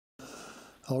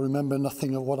Or remember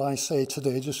nothing of what I say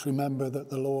today. Just remember that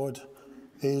the Lord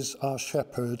is our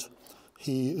shepherd.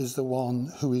 He is the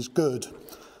one who is good,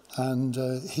 and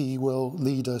he will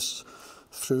lead us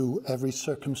through every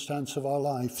circumstance of our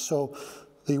life. So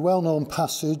the well-known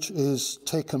passage is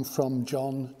taken from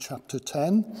John chapter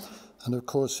 10, and of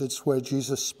course it's where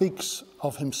Jesus speaks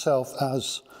of himself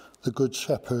as the Good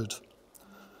Shepherd.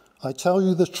 I tell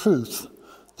you the truth,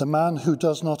 the man who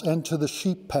does not enter the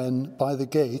sheep pen by the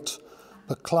gate,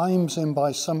 but climbs in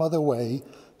by some other way,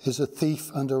 is a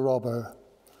thief and a robber.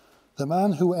 The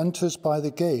man who enters by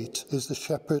the gate is the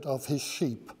shepherd of his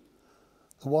sheep.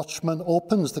 The watchman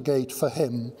opens the gate for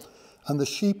him, and the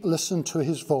sheep listen to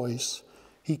his voice.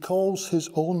 He calls his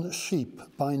own sheep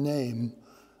by name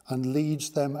and leads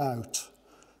them out.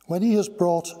 When he has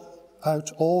brought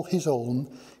out all his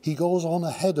own, he goes on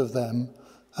ahead of them,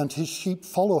 and his sheep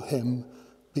follow him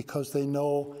because they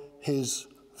know his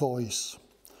voice.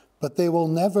 But they will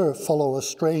never follow a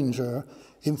stranger.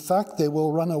 In fact, they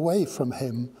will run away from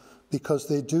him because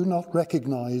they do not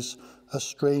recognize a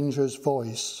stranger's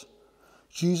voice.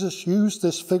 Jesus used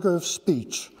this figure of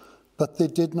speech, but they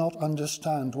did not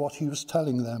understand what he was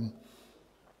telling them.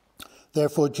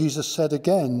 Therefore, Jesus said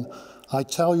again, I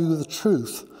tell you the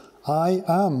truth, I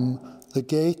am the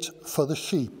gate for the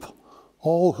sheep.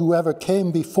 All who ever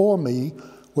came before me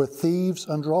were thieves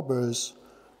and robbers,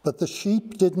 but the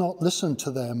sheep did not listen to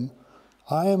them.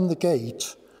 I am the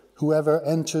gate. Whoever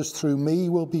enters through me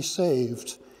will be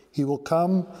saved. He will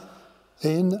come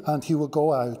in and he will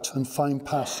go out and find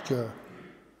pasture.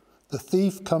 The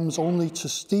thief comes only to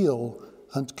steal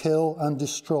and kill and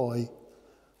destroy,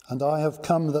 and I have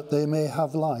come that they may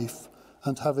have life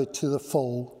and have it to the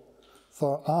full.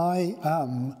 For I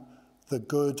am the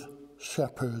good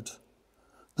shepherd.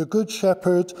 The good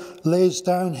shepherd lays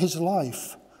down his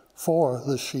life for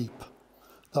the sheep.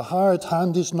 The hired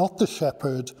hand is not the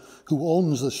shepherd who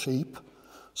owns the sheep,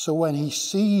 so when he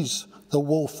sees the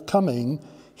wolf coming,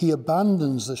 he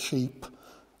abandons the sheep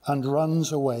and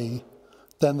runs away.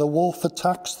 Then the wolf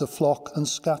attacks the flock and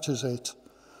scatters it.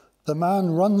 The man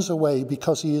runs away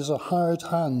because he is a hired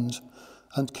hand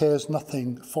and cares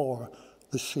nothing for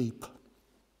the sheep.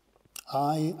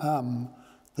 I am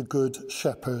the good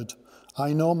shepherd.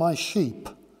 I know my sheep,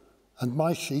 and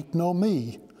my sheep know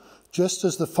me, just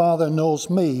as the Father knows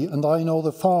me, and I know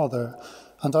the Father,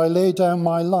 and I lay down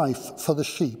my life for the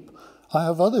sheep. I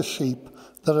have other sheep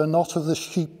that are not of the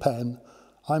sheep pen.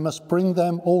 I must bring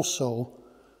them also.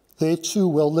 They too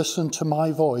will listen to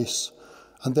my voice,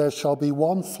 and there shall be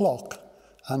one flock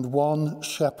and one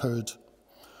shepherd.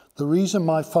 The reason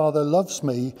my Father loves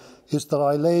me is that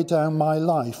I lay down my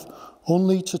life,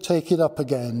 only to take it up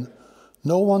again.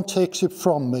 No one takes it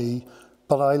from me,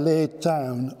 but I lay it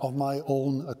down of my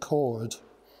own accord.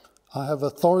 I have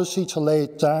authority to lay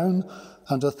it down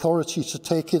and authority to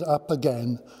take it up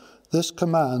again. This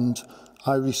command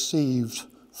I received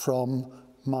from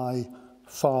my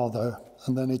Father.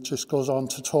 And then it just goes on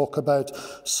to talk about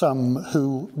some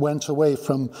who went away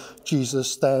from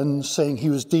Jesus then, saying he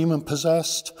was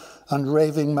demon-possessed and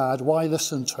raving mad. Why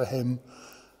listen to him?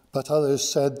 But others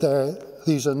said,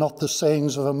 these are not the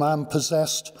sayings of a man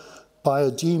possessed by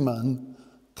a demon.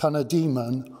 Can a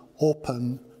demon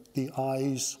open the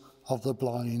eyes of the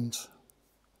blind?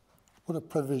 What a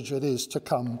privilege it is to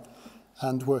come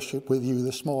and worship with you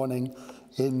this morning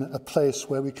in a place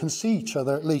where we can see each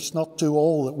other, at least not do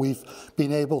all that we've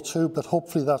been able to, but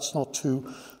hopefully that's not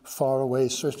too far away.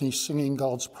 Certainly singing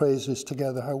God's praises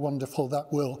together, how wonderful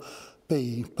that will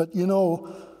be. But you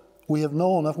know, we have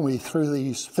known, haven't we, through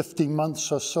these 15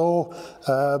 months or so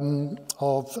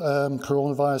of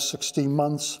coronavirus, 16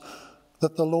 months,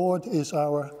 that the Lord is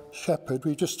our shepherd.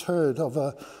 We just heard of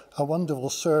a wonderful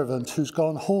servant who's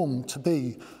gone home to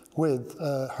be with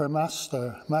her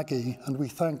master, Maggie, and we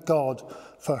thank God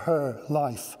for her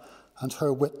life and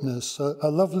her witness. A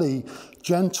lovely,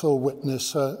 gentle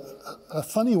witness, a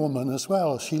funny woman as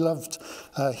well. She loved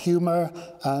humour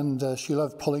and she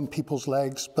loved pulling people's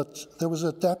legs, but there was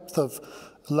a depth of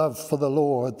love for the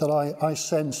Lord that I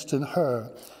sensed in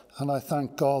her, and I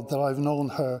thank God that I've known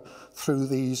her through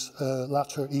these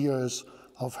latter years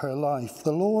of her life.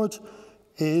 The Lord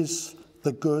is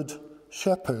the good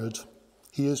shepherd.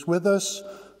 He is with us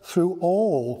through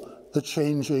all the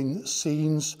changing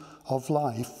scenes of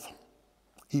life.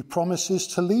 He promises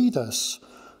to lead us,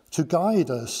 to guide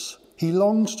us. He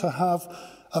longs to have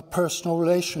a personal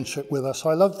relationship with us.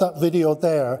 I love that video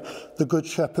there, The Good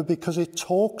Shepherd, because it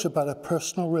talks about a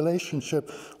personal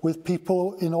relationship with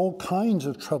people in all kinds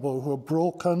of trouble, who are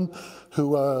broken,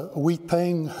 who are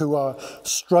weeping, who are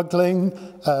struggling,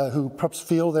 who perhaps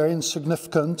feel they're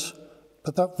insignificant.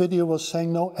 But that video was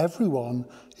saying, no, everyone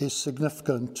is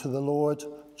significant to the Lord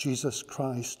Jesus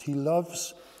Christ. He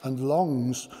loves and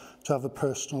longs to have a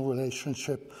personal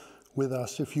relationship with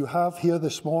us. If you have here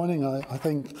this morning, I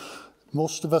think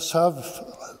most of us have,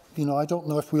 I don't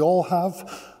know if we all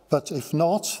have, but if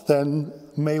not, then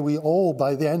may we all,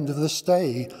 by the end of this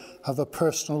day, have a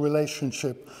personal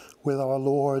relationship with our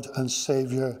Lord and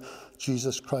Saviour,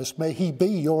 Jesus Christ. May he be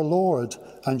your Lord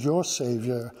and your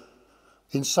Saviour.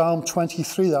 In Psalm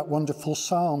 23, that wonderful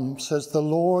psalm says, "The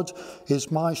Lord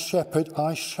is my shepherd,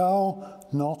 I shall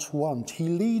not want. He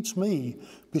leads me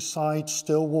beside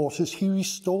still waters. He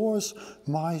restores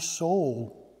my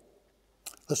soul."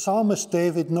 The psalmist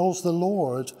David knows the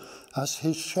Lord as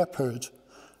his shepherd,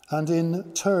 and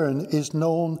in turn is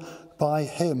known by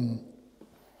him.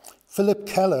 Philip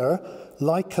Keller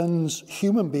likens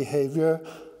human behaviour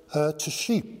to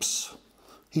sheep's.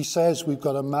 He says we've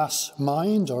got a mass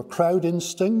mind or crowd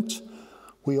instinct.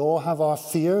 We all have our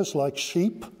fears like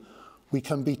sheep. We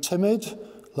can be timid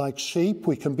like sheep.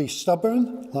 We can be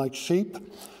stubborn like sheep.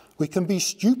 We can be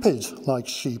stupid like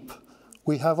sheep.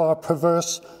 We have our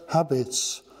perverse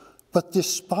habits. But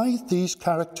despite these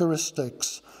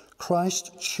characteristics,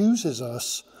 Christ chooses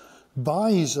us,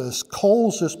 buys us,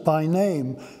 calls us by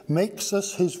name, makes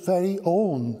us his very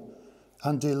own,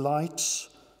 and delights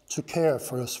to care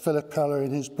for us. Philip Keller,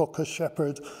 in his book A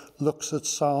Shepherd, looks at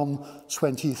Psalm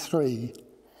 23.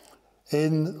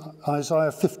 In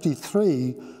Isaiah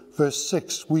 53, verse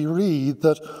 6, we read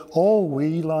that all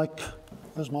we, like,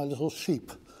 there's my little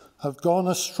sheep, have gone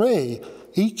astray.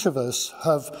 Each of us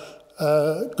have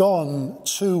gone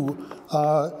to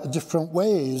different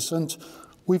ways. And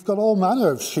we've got all manner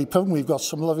of sheep, haven't we? We've got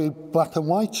some lovely black and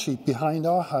white sheep behind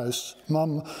our house.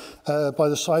 Mum, by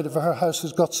the side of her house,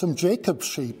 has got some Jacob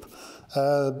sheep.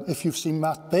 If you've seen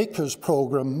Matt Baker's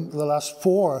programme, the last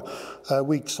 4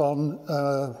 weeks on,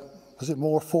 was it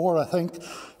more 4, I think?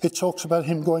 It talks about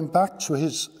him going back to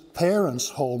his parents'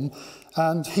 home,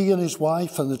 and he and his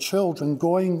wife and the children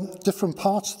going different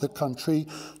parts of the country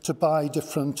to buy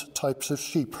different types of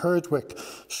sheep, Herdwick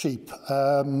sheep.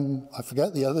 I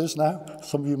forget the others now.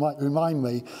 Some of you might remind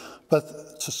me.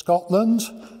 But to Scotland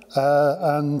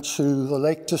and to the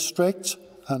Lake District,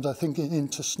 and I think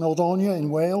into Snowdonia in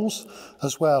Wales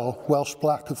as well. Welsh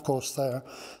Black, of course, there.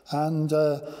 And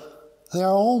they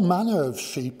are all manner of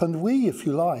sheep, and we, if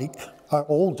you like, are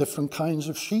all different kinds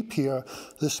of sheep here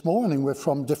this morning. We're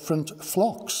from different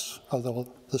flocks, although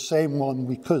the same one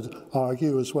we could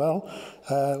argue as well,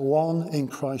 one in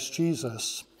Christ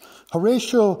Jesus.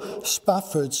 Horatio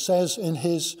Spafford says in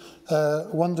his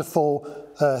wonderful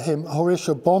hymn,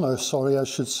 Horatio Bonner, I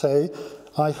should say,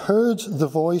 "I heard the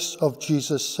voice of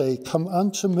Jesus say, 'Come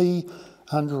unto me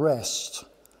and rest.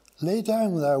 Lay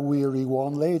down, thou weary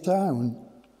one, lay down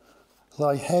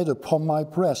thy head upon my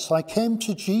breast.' I came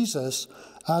to Jesus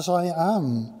as I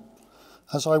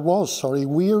was,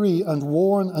 weary and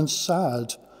worn and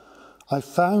sad. I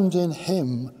found in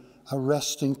him a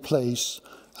resting place,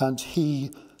 and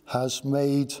he has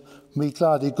made me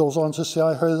glad." He goes on to say,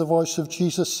 "I heard the voice of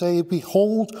Jesus say,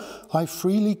 'Behold, I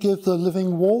freely give the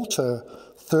living water.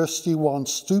 Thirsty one,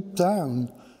 stoop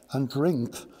down and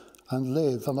drink and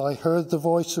live.' And I heard the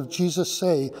voice of Jesus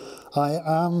say, 'I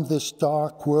am this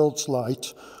dark world's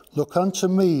light. Look unto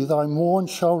me, thy morn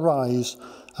shall rise,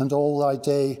 and all thy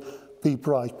day be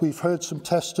bright.'" We've heard some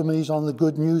testimonies on the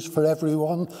Good News for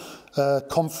Everyone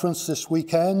conference this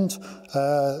weekend,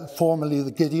 formerly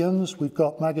the Gideons. We've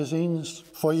got magazines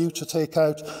for you to take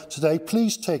out today.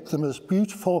 Please take them as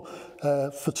beautiful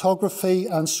photography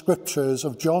and scriptures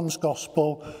of John's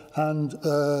Gospel and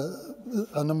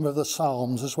a number of the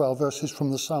Psalms as well, verses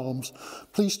from the Psalms.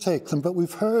 Please take them. But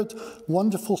we've heard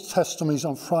wonderful testimonies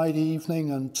on Friday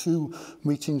evening and 2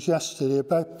 meetings yesterday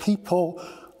about people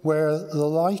where the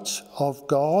light of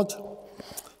God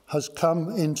has come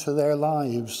into their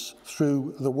lives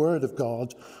through the Word of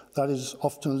God. That is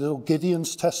often a little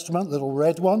Gideon's Testament, little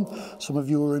red one. Some of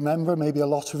you will remember, maybe a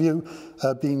lot of you,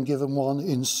 being given one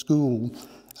in school.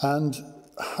 And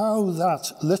how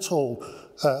that little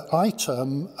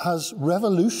item has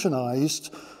revolutionized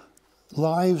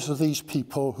lives of these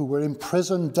people who were in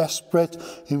prison, desperate,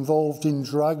 involved in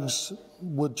drugs,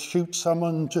 would shoot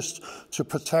someone just to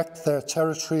protect their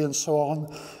territory and so on.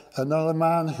 Another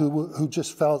man who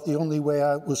just felt the only way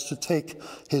out was to take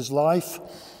his life,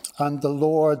 and the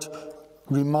Lord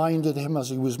reminded him as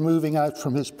he was moving out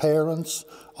from his parents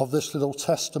of this little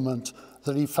testament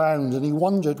that he found, and he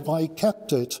wondered why he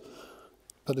kept it.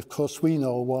 But of course we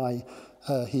know why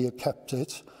he had kept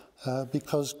it,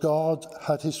 because God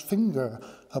had his finger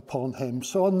upon him.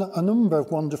 So a number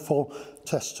of wonderful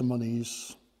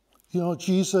testimonies. You know,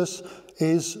 Jesus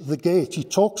is the gate. He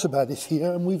talks about it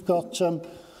here, and we've got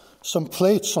some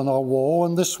plates on our wall,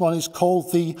 and this one is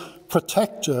called the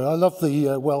Protector. I love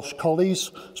the Welsh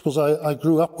collies. I suppose I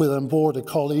grew up with them, border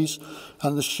collies,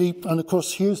 and the sheep. And of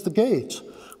course, here's the gate,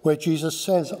 where Jesus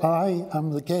says, I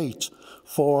am the gate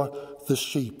for the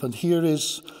sheep. And here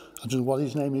is, I don't know what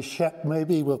his name is, Shep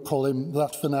maybe, we'll call him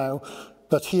that for now.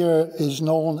 But here is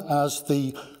known as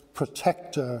the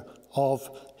Protector of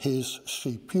his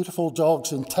sheep. Beautiful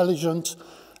dogs, intelligent,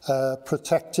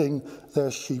 protecting their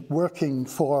sheep, working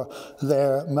for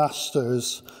their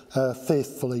masters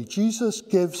faithfully. Jesus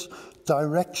gives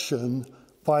direction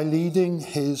by leading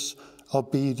his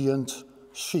obedient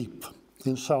sheep.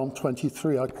 In Psalm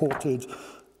 23, I quoted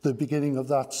the beginning of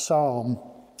that psalm.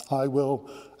 I will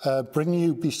bring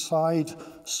you beside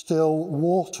still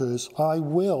waters. I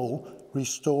will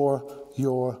restore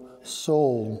your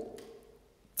soul.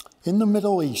 In the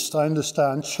Middle East, I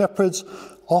understand, shepherds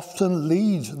often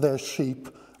lead their sheep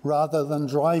rather than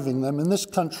driving them. In this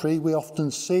country, we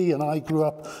often see, and I grew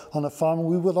up on a farm,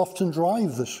 we would often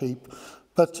drive the sheep.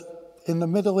 But in the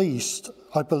Middle East,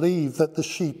 I believe that the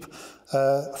sheep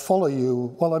follow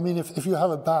you. Well, I mean, if you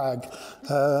have a bag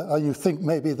and you think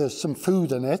maybe there's some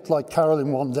food in it, like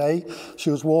Carolyn one day, she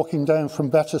was walking down from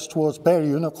Bettis towards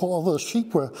Bury, and all the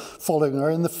sheep were following her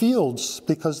in the fields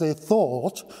because they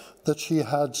thought that she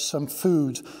had some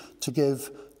food to give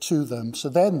to them. So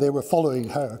then they were following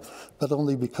her, but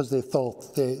only because they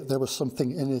thought there was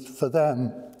something in it for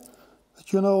them.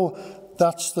 But you know,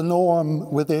 that's the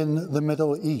norm within the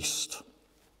Middle East.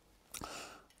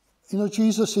 You know,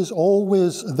 Jesus is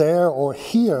always there or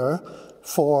here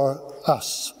for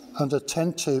us and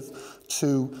attentive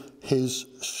to his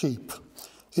sheep.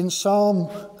 In Psalm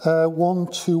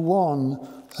 121,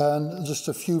 and just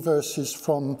a few verses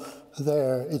from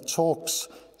there, it talks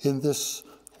in this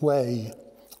way.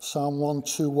 Psalm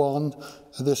 121,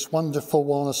 this wonderful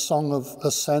one, a song of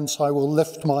ascents, I will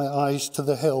lift my eyes to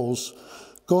the hills,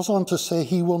 goes on to say,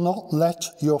 he will not let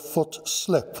your foot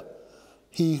slip.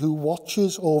 He who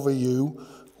watches over you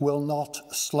will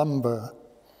not slumber.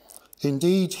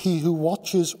 Indeed, he who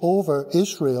watches over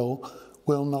Israel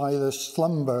will neither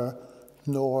slumber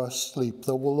nor sleep.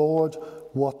 The Lord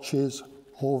watches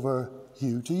over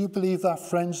you. Do you believe that,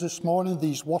 friends, this morning?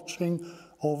 He's watching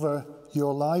over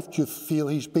your life. Do you feel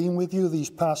he's been with you these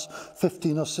past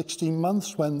 15 or 16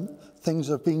 months when things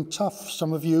have been tough?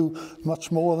 Some of you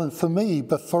much more than for me,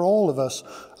 but for all of us,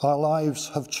 our lives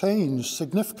have changed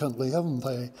significantly, haven't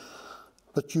they?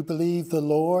 But do you believe the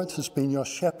Lord has been your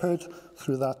shepherd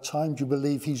through that time? Do you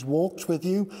believe he's walked with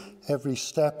you every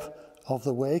step of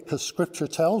the way? Because Scripture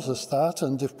tells us that,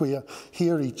 and if we are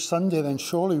here each Sunday, then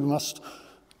surely we must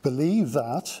believe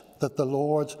that the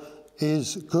Lord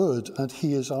is good and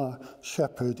he is our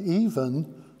shepherd,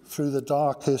 even through the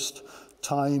darkest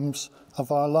times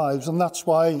of our lives. And that's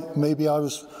why maybe I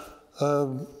was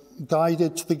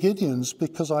guided to the Gideons,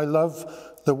 because I love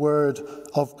the Word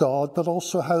of God, but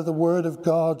also how the Word of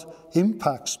God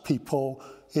impacts people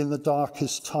in the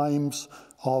darkest times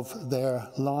of their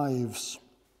lives.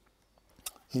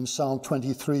 In Psalm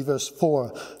 23, verse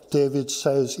 4, David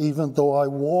says, even though I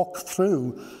walk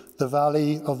through the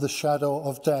valley of the shadow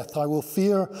of death, I will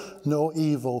fear no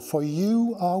evil, for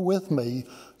you are with me.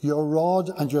 Your rod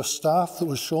and your staff that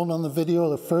was shown on the video,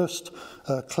 the first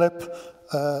clip,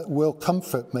 will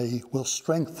comfort me, will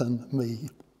strengthen me.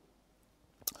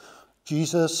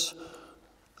 Jesus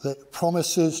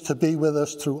promises to be with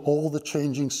us through all the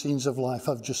changing scenes of life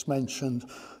I've just mentioned.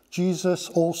 Jesus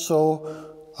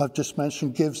also, I've just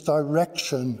mentioned, gives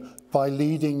direction by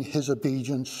leading his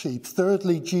obedient sheep.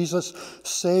 Thirdly, Jesus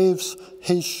saves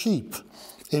his sheep.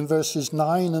 In verses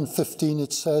 9 and 15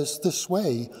 it says this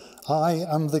way, I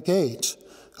am the gate.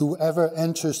 Whoever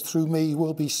enters through me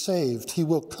will be saved. He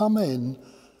will come in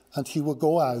and he will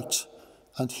go out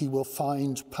and he will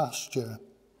find pasture.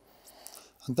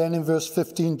 And then in verse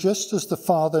 15, just as the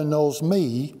Father knows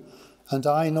me and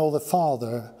I know the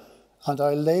Father, and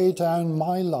I lay down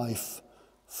my life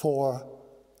for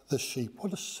the sheep.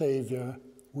 What a Saviour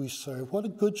we serve. What a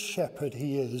good shepherd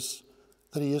he is,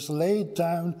 that he has laid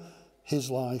down his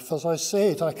life. As I say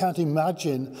it, I can't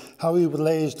imagine how he would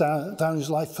lay down his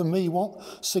life for me.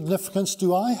 What significance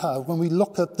do I have when we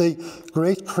look at the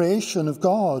great creation of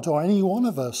God, or any one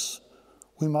of us?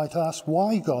 We might ask,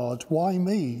 why God? Why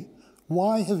me?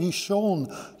 Why have you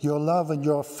shown your love and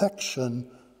your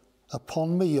affection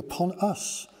upon me, upon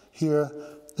us here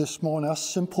this morning, us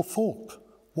simple folk?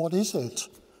 What is it?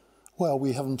 Well,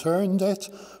 we haven't earned it,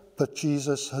 but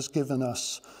Jesus has given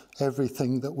us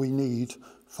everything that we need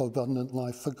for abundant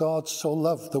life. For God so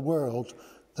loved the world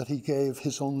that he gave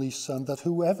his only Son, that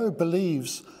whoever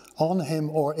believes on him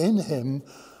or in him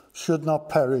should not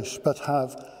perish but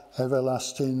have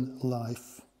everlasting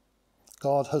life.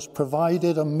 God has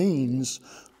provided a means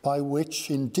by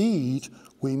which indeed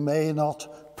we may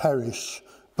not perish,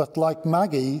 but like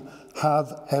Maggie,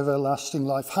 have everlasting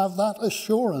life. Have that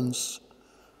assurance.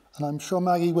 And I'm sure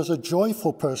Maggie was a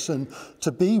joyful person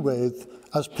to be with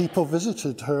as people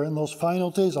visited her in those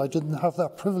final days. I didn't have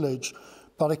that privilege,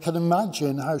 but I can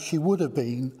imagine how she would have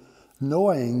been,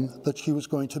 knowing that she was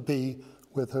going to be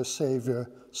with her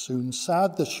Saviour soon.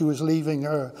 Sad that she was leaving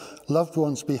her loved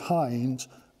ones behind,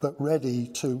 but ready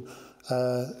to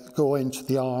go into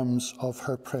the arms of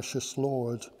her precious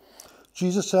Lord.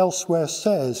 Jesus elsewhere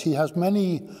says, he has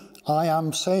many I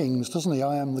am sayings, doesn't he?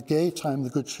 I am the gate, I am the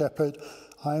good shepherd,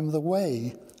 I am the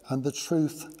way and the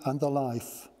truth and the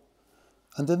life.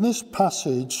 And in this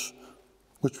passage,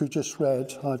 which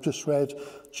I've just read,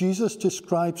 Jesus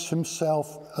describes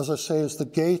himself, as I say, as the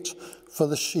gate for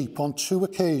the sheep on 2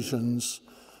 occasions.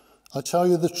 I tell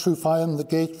you the truth, I am the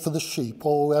gate for the sheep.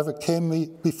 All who ever came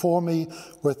before me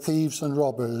were thieves and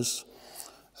robbers.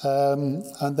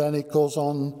 And then it goes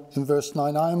on in verse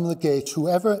 9, I am the gate.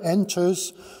 Whoever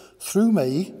enters through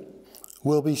me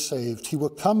will be saved. He will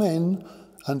come in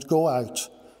and go out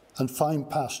and find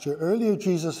pasture. Earlier,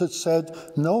 Jesus had said,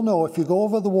 no, if you go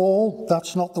over the wall,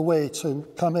 that's not the way to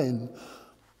come in.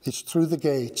 It's through the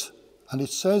gate. And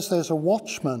it says there's a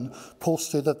watchman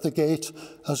posted at the gate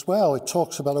as well. It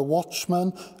talks about a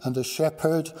watchman and a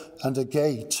shepherd and a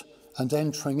gate and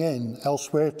entering in.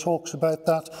 Elsewhere, it talks about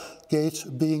that gate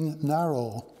being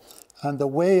narrow and the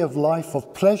way of life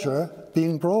of pleasure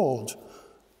being broad.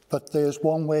 But there's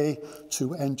one way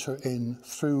to enter in,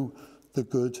 through the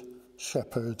good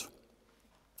shepherd.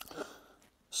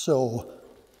 So,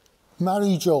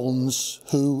 Mary Jones,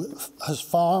 who has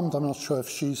farmed, I'm not sure if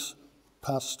she's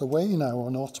passed away now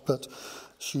or not, but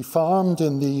she farmed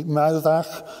in the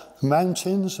Mouthach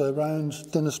Mountains around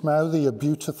Dinnismouthie, a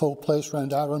beautiful place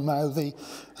around Arranmouthie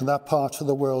and that part of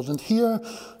the world. And here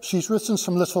she's written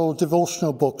some little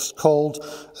devotional books called,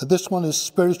 this one is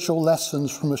Spiritual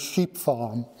Lessons from a Sheep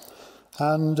Farm.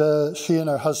 And she and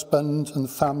her husband and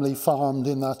family farmed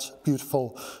in that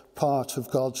beautiful part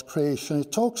of God's creation.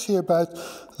 It talks here about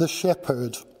the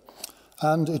shepherd.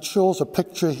 And it shows a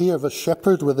picture here of a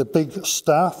shepherd with a big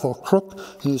staff or crook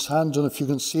in his hand. I don't know if you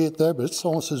can see it there, but it's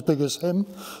almost as big as him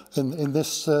in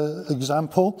this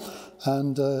example.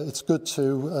 And it's good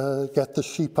to get the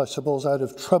sheep, I suppose, out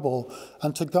of trouble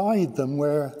and to guide them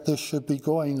where they should be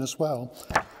going as well.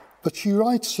 But she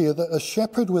writes here that a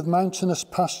shepherd with mountainous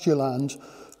pasture land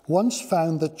once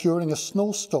found that during a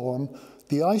snowstorm,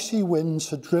 the icy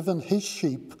winds had driven his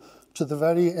sheep to the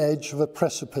very edge of a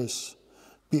precipice.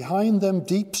 Behind them,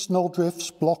 deep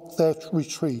snowdrifts blocked their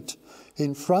retreat.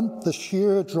 In front, the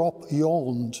sheer drop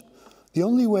yawned. The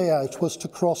only way out was to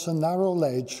cross a narrow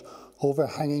ledge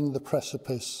overhanging the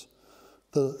precipice.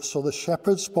 So the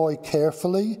shepherd's boy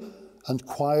carefully and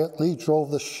quietly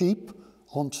drove the sheep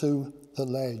onto the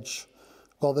ledge,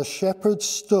 while the shepherd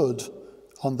stood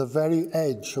on the very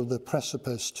edge of the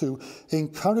precipice to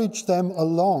encourage them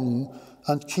along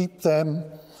and keep them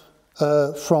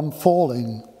from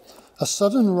falling. A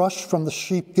sudden rush from the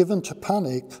sheep given to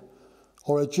panic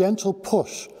or a gentle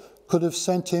push could have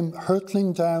sent him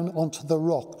hurtling down onto the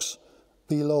rocks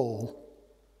below.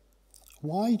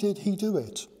 Why did he do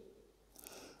it?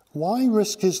 Why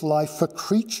risk his life for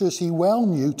creatures he well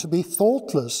knew to be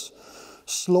thoughtless,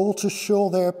 slow to show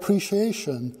their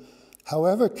appreciation,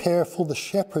 however careful the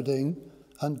shepherding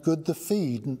and good the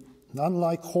feed, none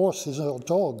like horses or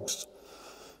dogs?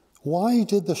 Why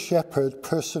did the shepherd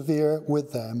persevere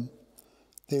with them?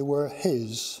 They were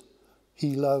his.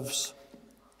 He loves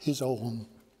his own.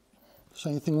 Does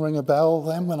anything ring a bell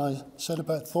then when I said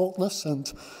about thoughtless and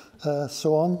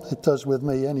so on? It does with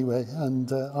me anyway.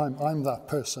 And I'm that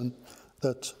person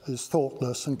that is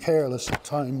thoughtless and careless at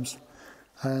times.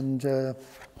 And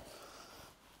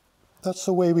that's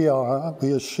the way we are, aren't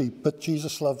we, as sheep? But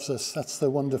Jesus loves us. That's the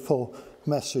wonderful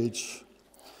message.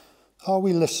 Are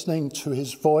we listening to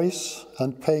his voice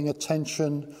and paying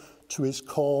attention to his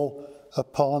call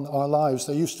upon our lives?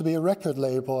 There used to be a record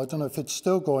label, I don't know if it's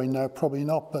still going now, probably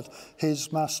not, but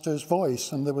His Master's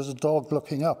Voice, and there was a dog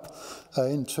looking up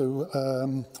into,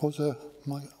 what do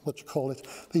you call it,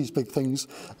 these big things,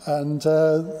 and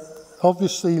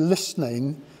obviously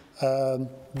listening,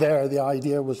 there the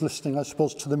idea was listening, I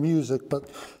suppose, to the music, but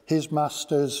His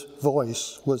Master's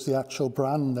Voice was the actual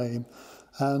brand name,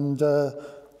 and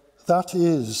that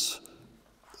is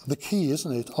the key,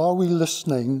 isn't it? Are we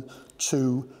listening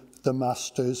to the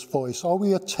Master's voice? Are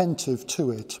we attentive to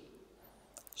it?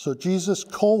 So Jesus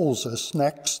calls us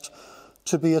next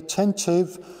to be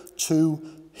attentive to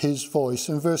his voice.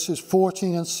 In verses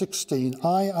 14 and 16,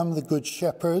 I am the good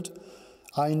shepherd.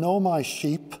 I know my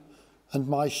sheep, and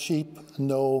my sheep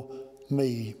know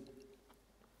me.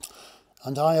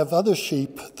 And I have other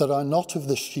sheep that are not of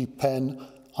the sheep pen.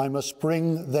 I must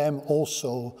bring them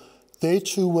also. They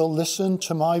too will listen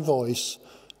to my voice,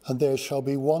 and there shall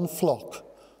be one flock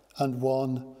and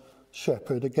one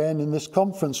shepherd. Again, in this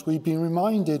conference, we've been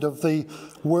reminded of the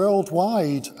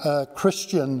worldwide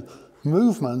Christian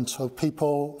movement of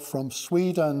people from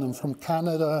Sweden and from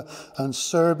Canada and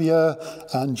Serbia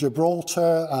and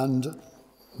Gibraltar and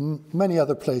many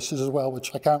other places as well,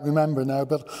 which I can't remember now,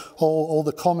 but all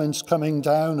the comments coming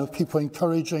down of people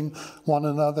encouraging one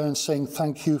another and saying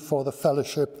thank you for the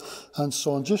fellowship and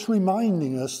so on, just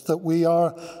reminding us that we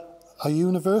are a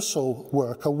universal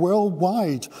work, a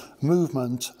worldwide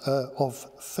movement of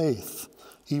faith,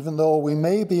 even though we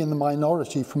may be in the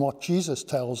minority from what Jesus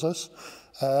tells us,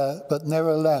 but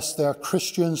nevertheless there are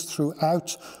Christians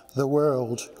throughout the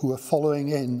world who are following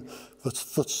in the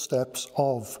footsteps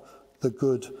of the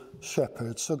Good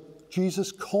Shepherd. So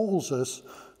Jesus calls us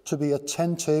to be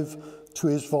attentive to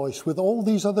his voice with all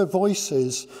these other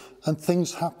voices and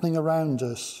things happening around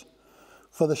us.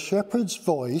 For the shepherd's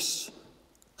voice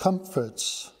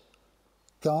comforts,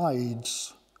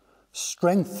 guides,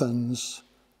 strengthens,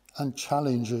 and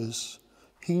challenges.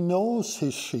 He knows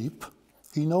his sheep.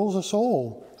 He knows us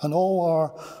all and all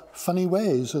our funny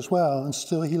ways as well, and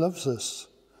still he loves us.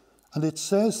 And it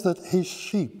says that his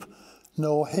sheep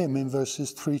know him in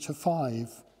verses 3 to 5.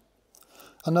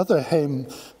 Another hymn,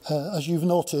 as you've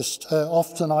noticed,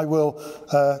 often I will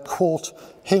quote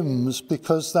hymns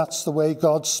because that's the way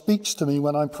God speaks to me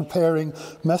when I'm preparing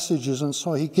messages, and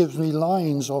so he gives me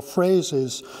lines or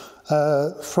phrases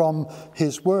from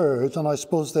his word, and I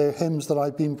suppose they're hymns that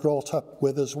I've been brought up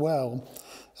with as well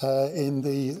in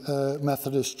the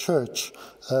Methodist Church.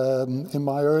 In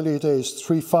my early days,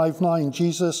 359,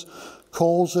 Jesus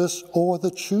calls us o'er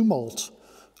the tumult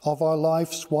of our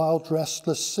life's wild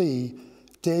restless sea.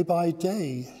 Day by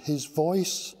day, his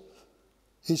voice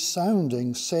is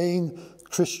sounding, saying,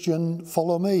 Christian,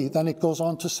 follow me. Then it goes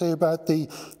on to say about the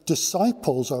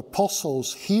disciples or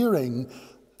apostles hearing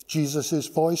Jesus'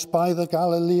 voice by the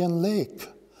Galilean lake,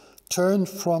 turned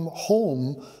from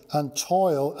home and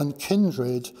toil and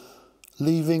kindred,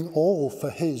 leaving all for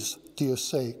his dear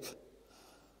sake.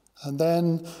 And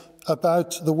then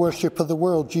about the worship of the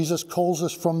world, Jesus calls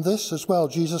us from this as well.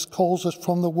 Jesus calls us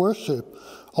from the worship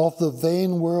of the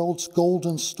vain world's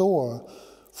golden store,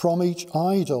 from each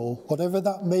idol, whatever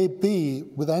that may be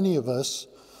with any of us,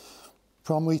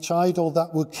 from each idol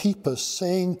that would keep us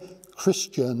saying,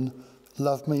 Christian,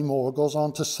 love me more. Goes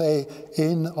on to say,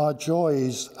 in our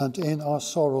joys and in our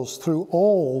sorrows, through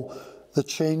all the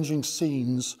changing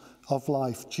scenes of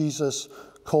life, Jesus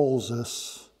calls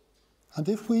us. And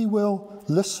if we will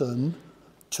listen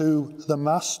to the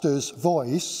Master's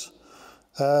voice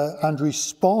and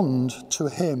respond to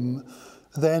him,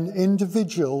 then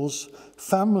individuals,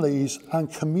 families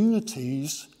and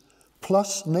communities,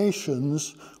 plus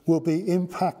nations, will be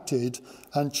impacted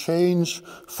and changed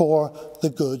for the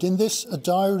good. In this A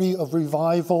Diary of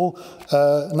Revival,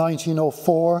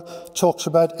 1904, talks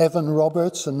about Evan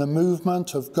Roberts and the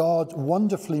movement of God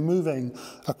wonderfully moving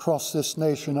across this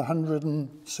nation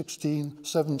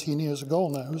 17 years ago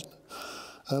now, isn't it?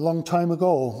 A long time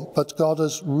ago, but God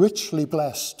has richly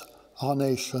blessed our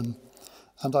nation,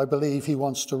 and I believe he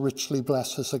wants to richly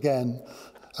bless us again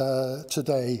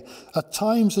today. At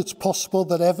times it's possible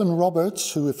that Evan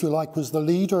Roberts, who, if you like, was the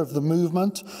leader of the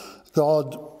movement,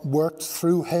 God worked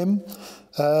through him.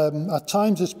 At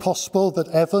times it's possible that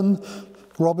Evan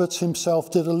Roberts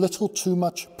himself did a little too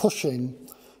much pushing.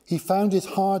 He found it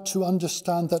hard to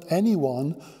understand that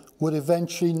anyone would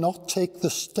eventually not take the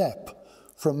step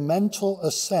from mental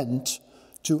assent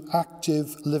to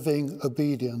active living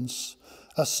obedience,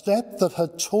 a step that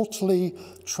had totally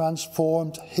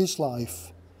transformed his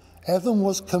life. Evan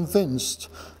was convinced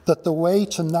that the way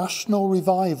to national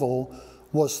revival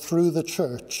was through the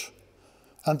church,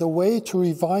 and the way to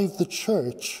revive the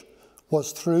church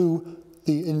was through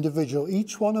the individual.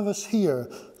 Each one of us here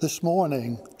this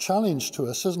morning, challenge to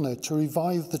us, isn't it, to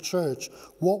revive the church.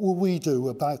 What will we do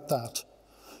about that?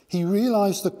 He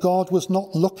realized that God was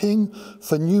not looking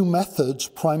for new methods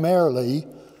primarily,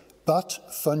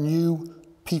 but for new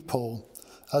people.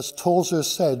 As Tozer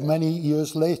said many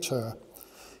years later,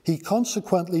 he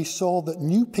consequently saw that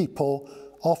new people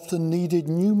often needed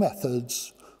new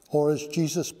methods, or as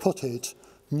Jesus put it,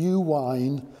 new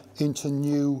wine into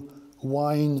new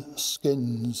wine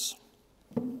skins.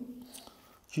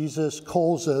 Jesus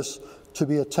calls us to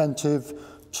be attentive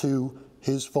to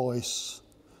his voice.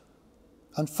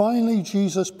 And finally,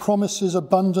 Jesus promises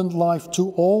abundant life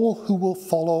to all who will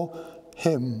follow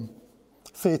him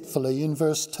faithfully. In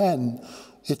verse 10,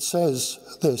 it says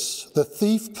this: "The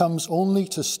thief comes only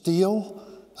to steal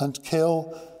and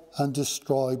kill and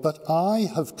destroy, but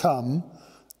I have come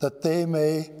that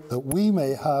we may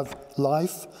have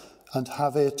life and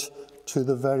have it to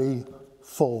the very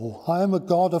full." I am a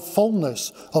God of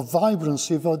fullness, of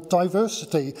vibrancy, of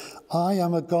diversity. I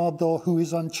am a God, though, who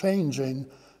is unchanging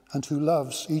and who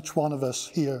loves each one of us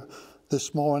here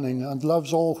this morning, and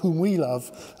loves all whom we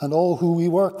love and all who we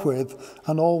work with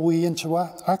and all we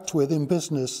interact with in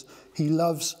business. He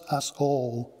loves us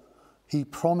all. He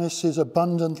promises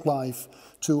abundant life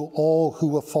to all who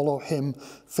will follow him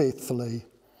faithfully.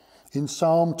 In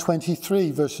Psalm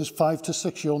 23, verses 5 to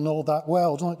 6, you'll know that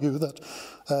well, don't you? That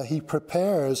he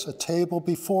prepares a table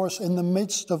before us in the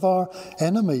midst of our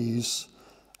enemies,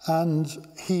 and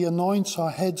he anoints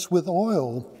our heads with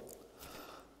oil.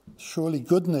 Surely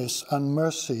goodness and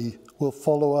mercy will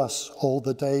follow us all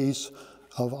the days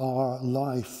of our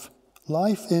life.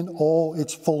 Life in all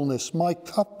its fullness. My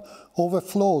cup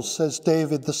overflows, says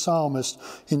David the psalmist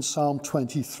in Psalm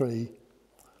 23.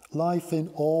 Life in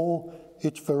all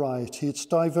its variety, its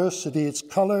diversity, its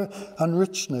colour and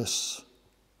richness.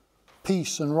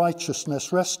 Peace and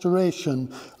righteousness,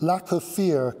 restoration, lack of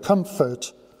fear,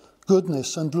 comfort,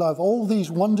 goodness and love. All these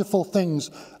wonderful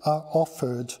things are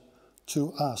offered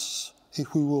to us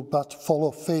if we will but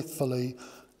follow faithfully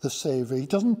the Saviour. He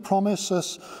doesn't promise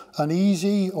us an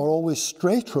easy or always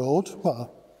straight road.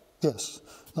 Well, yes,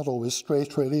 not always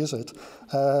straight really, is it?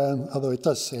 Although it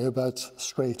does say about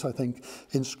straight, I think,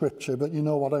 in Scripture. But you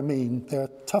know what I mean. There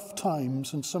are tough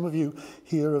times, and some of you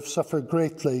here have suffered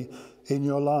greatly in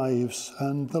your lives.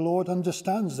 And the Lord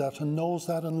understands that and knows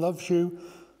that and loves you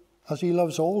as he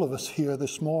loves all of us here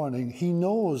this morning. He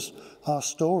knows our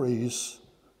stories.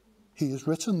 He has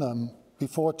written them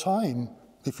before time,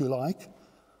 if you like,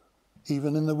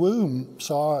 even in the womb.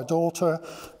 So our daughter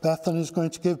Bethan is going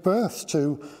to give birth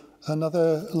to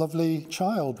another lovely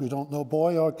child. We don't know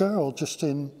boy or girl, just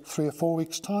in 3 or 4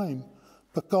 weeks' time.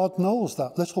 But God knows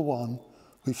that little one.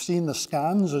 We've seen the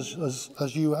scans,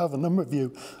 as you have, a number of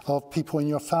you, of people in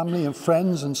your family and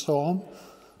friends and so on.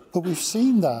 But we've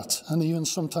seen that, and even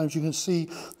sometimes you can see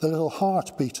the little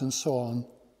heartbeat and so on.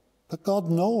 But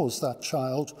God knows that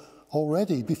child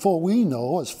already. Before we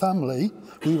know, as family,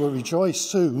 we will rejoice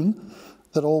soon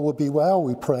that all will be well,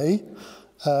 we pray.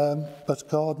 But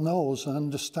God knows and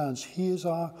understands. He is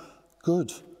our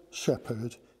good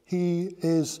shepherd. He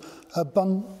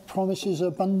promises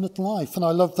abundant life. And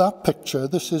I love that picture.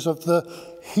 This is of the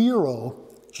hero.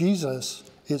 Jesus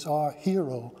is our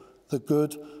hero, the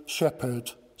good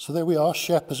shepherd. So there we are,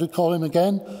 shepherds, we call him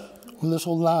again,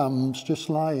 little lambs just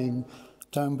lying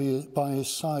down by his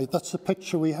side. That's the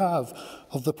picture we have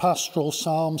of the pastoral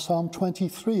psalm, Psalm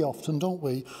 23 often, don't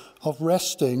we? Of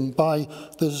resting by,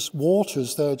 there's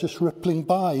waters there just rippling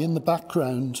by in the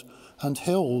background and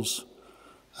hills.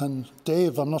 And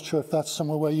Dave, I'm not sure if that's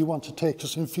somewhere where you want to take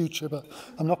us in future, but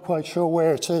I'm not quite sure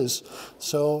where it is.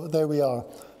 So there we are.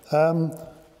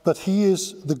 But he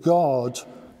is the God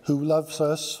who loves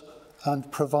us and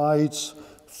provides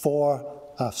for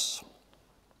us.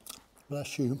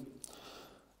 Bless you.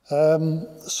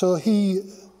 So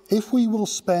if we will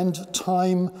spend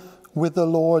time with the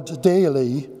Lord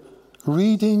daily,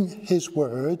 reading his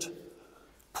word,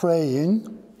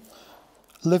 praying,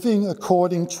 living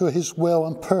according to his will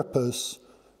and purpose,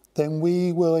 then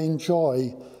we will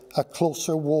enjoy a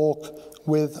closer walk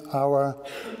with our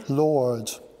Lord.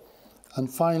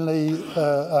 And finally,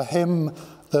 a hymn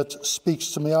that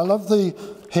speaks to me. I love the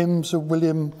hymns of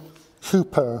William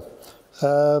Cowper.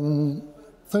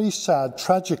 Very sad,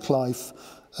 tragic life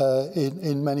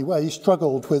in many ways. He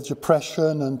struggled with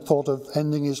depression and thought of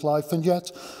ending his life, and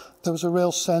yet there was a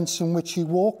real sense in which he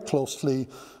walked closely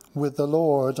with the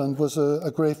Lord and was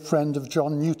a great friend of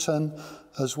John Newton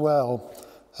as well.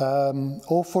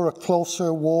 Oh, for a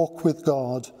closer walk with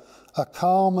God, a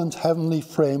calm and heavenly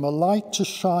frame, a light to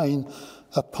shine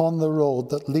upon the road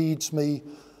that leads me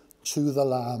to the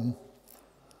Lamb.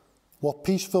 What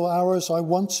peaceful hours I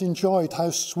once enjoyed, how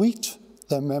sweet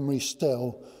their memory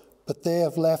still, but they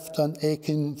have left an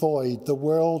aching void the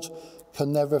world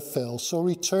can never fill. So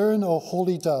return, O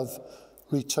holy dove,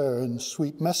 return,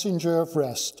 sweet messenger of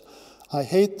rest. I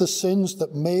hate the sins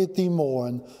that made thee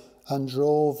mourn and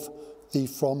drove thee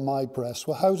from my breast.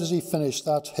 Well, how does he finish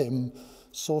that hymn?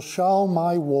 So shall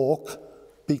my walk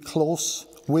be close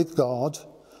with God,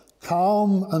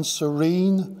 calm and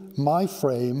serene my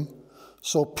frame,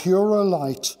 so pure a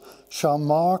light shall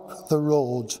mark the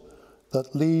road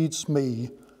that leads me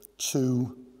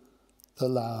to the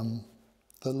Lamb.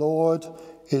 The Lord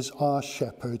is our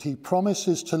shepherd. He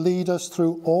promises to lead us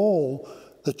through all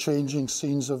the changing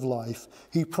scenes of life.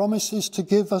 He promises to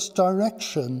give us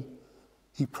direction.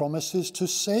 He promises to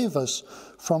save us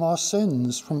from our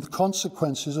sins, from the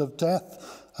consequences of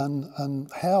death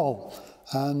and hell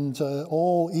and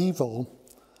all evil.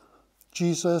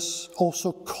 Jesus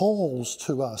also calls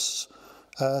to us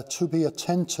to be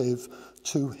attentive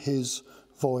to his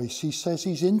voice. He says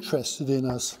he's interested in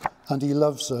us and he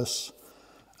loves us.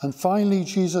 And finally,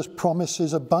 Jesus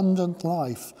promises abundant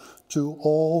life to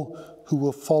all who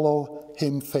will follow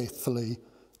him faithfully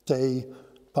day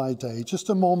by day. Just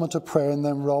a moment of prayer, and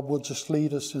then Rob will just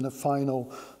lead us in a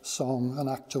final song, an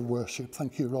act of worship.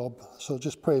 Thank you, Rob. So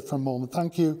just pray for a moment.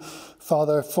 Thank you,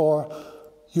 Father, for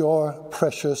your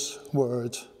precious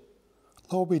word.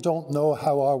 Lord, we don't know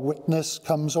how our witness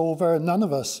comes over, none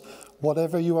of us,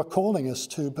 whatever you are calling us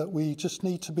to, but we just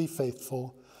need to be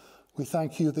faithful. We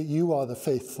thank you that you are the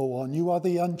faithful one. You are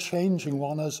the unchanging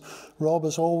one, as Rob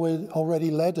has already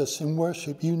led us in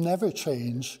worship. You never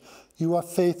change. You are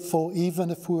faithful even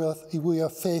if we are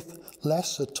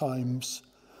faithless at times.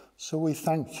 So we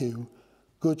thank you,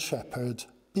 Good Shepherd.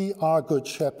 Be our Good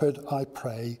Shepherd, I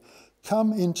pray.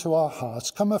 Come into our hearts.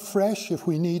 Come afresh if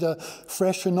we need a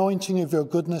fresh anointing of your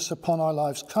goodness upon our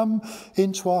lives. Come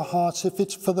into our hearts if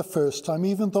it's for the first time,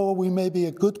 even though we may be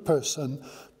a good person,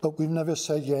 but we've never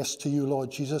said yes to you,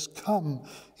 Lord Jesus. Come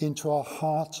into our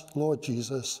heart, Lord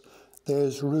Jesus.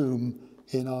 There's room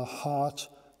in our heart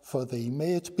for thee.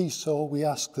 May it be so, we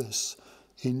ask this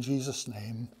in Jesus'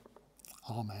 name.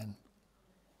 Amen.